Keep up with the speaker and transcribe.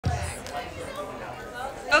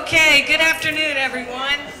Okay, good afternoon,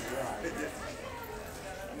 everyone.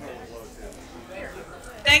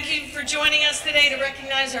 Thank you for joining us today to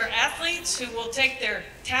recognize our athletes who will take their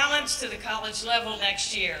talents to the college level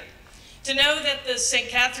next year. To know that the St.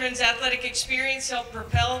 Catherine's athletic experience helped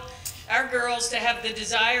propel our girls to have the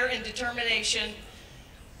desire and determination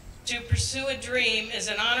to pursue a dream is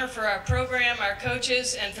an honor for our program, our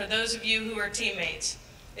coaches, and for those of you who are teammates.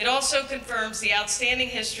 It also confirms the outstanding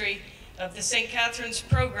history of the St. Catherine's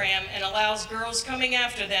program and allows girls coming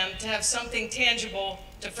after them to have something tangible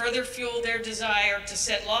to further fuel their desire to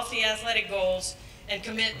set lofty athletic goals and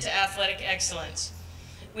commit to athletic excellence.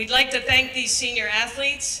 We'd like to thank these senior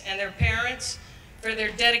athletes and their parents for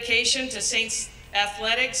their dedication to Saints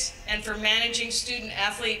athletics and for managing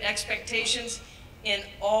student-athlete expectations in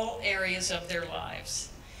all areas of their lives.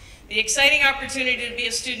 The exciting opportunity to be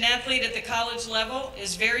a student-athlete at the college level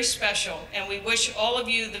is very special, and we wish all of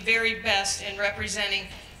you the very best in representing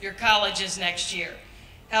your colleges next year.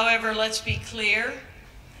 However, let's be clear,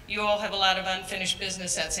 you all have a lot of unfinished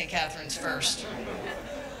business at St. Catherine's first.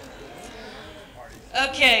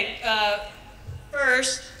 Okay,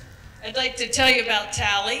 first, I'd like to tell you about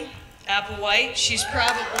Tally Applewhite.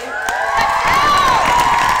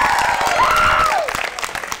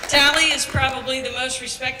 Tally is probably the most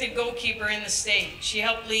respected goalkeeper in the state. She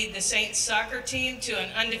helped lead the Saints soccer team to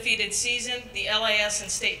an undefeated season, the LAS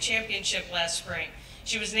and state championship last spring.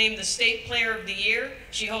 She was named the State Player of the Year.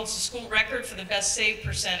 She holds the school record for the best save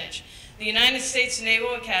percentage. The United States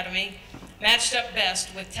Naval Academy matched up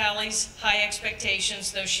best with Tally's high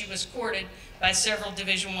expectations, though she was courted by several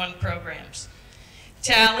Division I programs.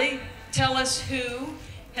 Tally, tell us who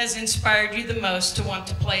has inspired you the most to want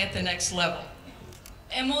to play at the next level?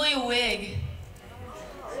 Emily Wigg.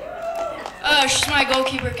 She's my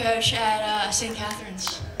goalkeeper coach at St.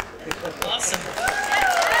 Catherine's. Awesome.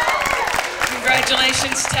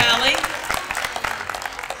 Congratulations, Tally.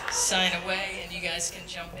 Sign away, and you guys can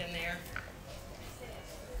jump in there.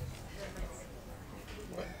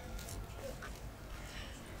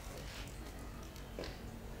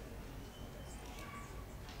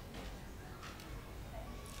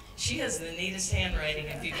 She has the neatest handwriting.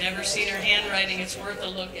 If you've never seen her handwriting, it's worth a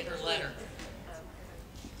look at her letter.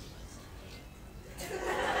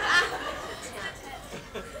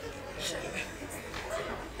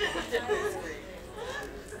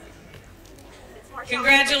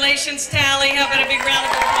 Congratulations, Tally. How about a big round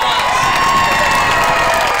of applause?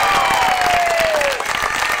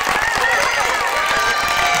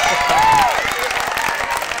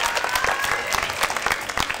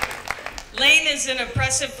 Lane is an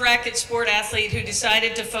impressive racket sport athlete who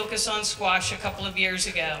decided to focus on squash a couple of years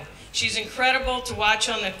ago. She's incredible to watch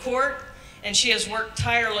on the court, and she has worked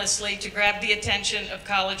tirelessly to grab the attention of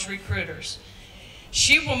college recruiters.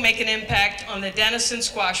 She will make an impact on the Denison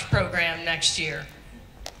squash program next year.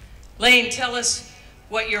 Lane, tell us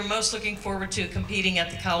what you're most looking forward to competing at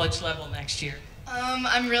the college level next year.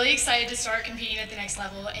 I'm really excited to start competing at the next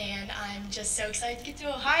level, and I'm just so excited to get to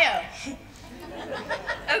Ohio.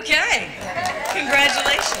 Okay,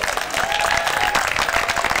 congratulations.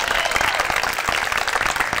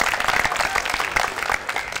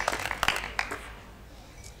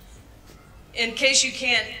 In case you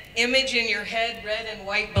can't image in your head red and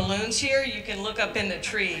white balloons here, you can look up in the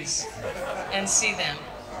trees and see them.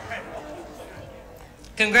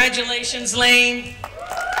 Congratulations, Lane.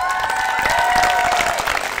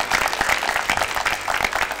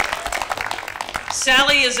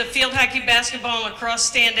 Sally is a field hockey, basketball, and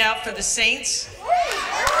lacrosse standout for the Saints.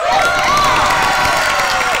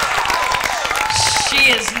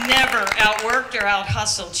 She is never outworked or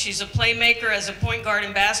out-hustled. She's a playmaker as a point guard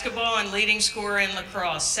in basketball and leading scorer in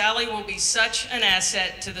lacrosse. Sally will be such an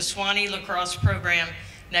asset to the Swanee lacrosse program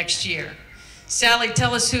next year. Sally,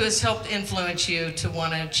 tell us who has helped influence you to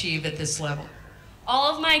want to achieve at this level.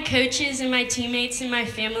 All of my coaches and my teammates and my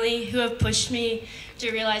family who have pushed me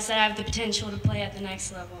to realize that I have the potential to play at the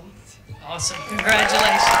next level. Awesome.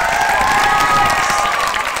 Congratulations.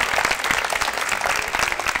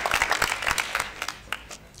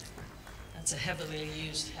 That's a heavily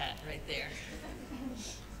used hat right there.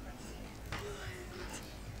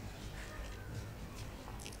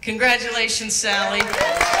 Congratulations, Sally.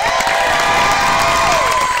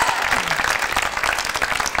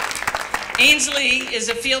 Ainsley is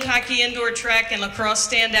a field hockey, indoor track, and lacrosse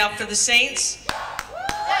standout for the Saints.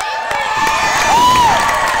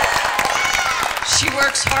 She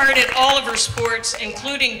works hard at all of her sports,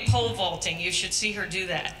 including pole vaulting. You should see her do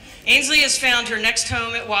that. Ainsley has found her next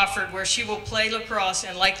home at Wofford, where she will play lacrosse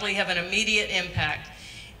and likely have an immediate impact.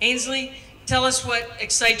 Ainsley, tell us what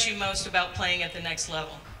excites you most about playing at the next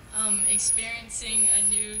level. Experiencing a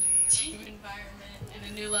new team environment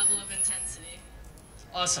and a new level of intensity.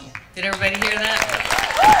 Awesome. Did everybody hear that?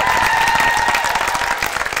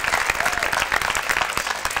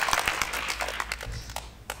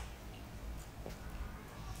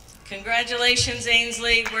 Congratulations,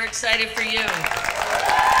 Ainsley. We're excited for you.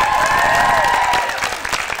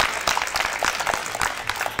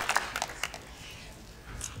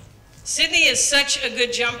 Sydney is such a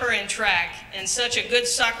good jumper in track and such a good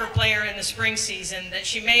soccer player in the spring season that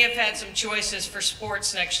she may have had some choices for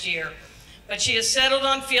sports next year. But she has settled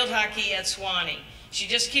on field hockey at Sewanee. She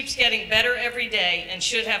just keeps getting better every day and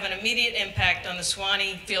should have an immediate impact on the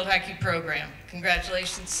Sewanee field hockey program.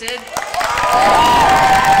 Congratulations, Sid.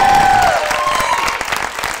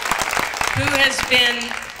 Who has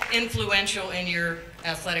been influential in your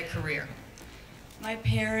athletic career? My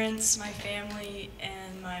parents, my family,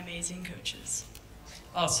 and my amazing coaches.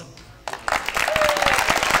 Awesome.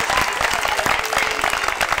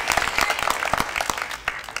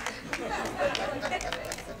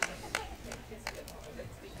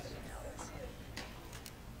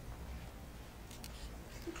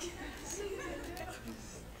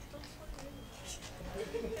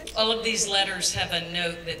 All of these letters have a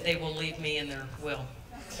note that they will leave me in their will.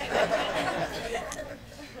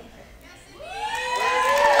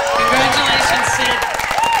 Congratulations, Sid.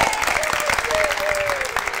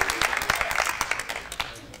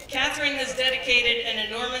 Catherine has dedicated an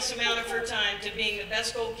enormous amount of her time to being the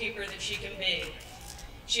best goalkeeper that she can be.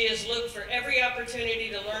 She has looked for every opportunity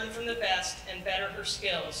to learn from the best and better her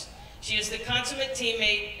skills. She is the consummate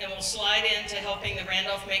teammate and will slide into helping the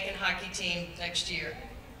Randolph-Macon hockey team next year.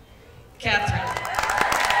 Catherine.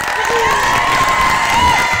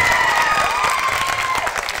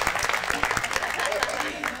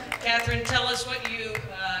 Catherine, tell us what you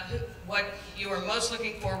are most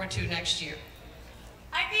looking forward to next year.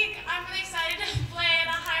 I think I'm really excited to play at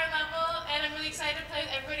a higher level, and I'm really excited to play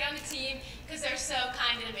with everybody on the team because they're so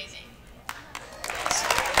kind and amazing.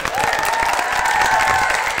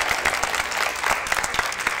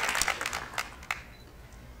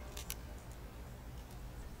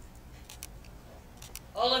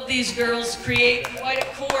 All of these girls create quite a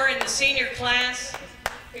core in the senior class.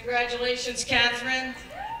 Congratulations, Catherine.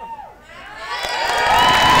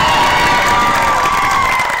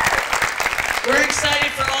 We're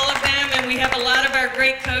excited for all of them, and we have a lot of our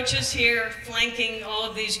great coaches here flanking all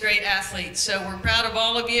of these great athletes. So we're proud of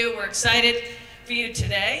all of you. We're excited for you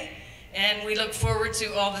today, and we look forward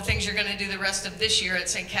to all the things you're going to do the rest of this year at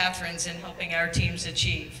St. Catherine's and helping our teams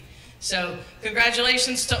achieve. So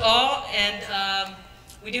congratulations to all, and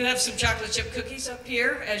we do have some chocolate chip cookies up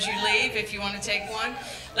here as you leave if you want to take one.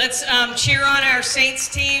 Let's cheer on our Saints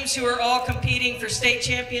teams who are all competing for state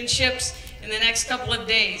championships in the next couple of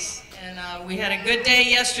days. And we had a good day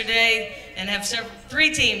yesterday and have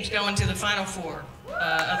 3 teams going to the Final Four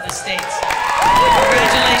of the states.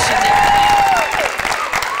 Congratulations, everybody.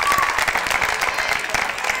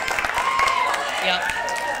 Yep.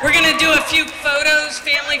 We're going to do a few photos,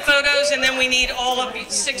 family photos, and then we need all of you,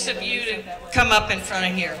 6 of you to come up in front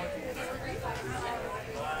of here.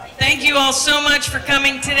 Thank you all so much for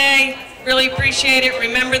coming today. Really appreciate it.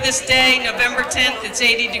 Remember this day, November 10th, it's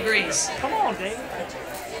 80 degrees. Come on, Dave.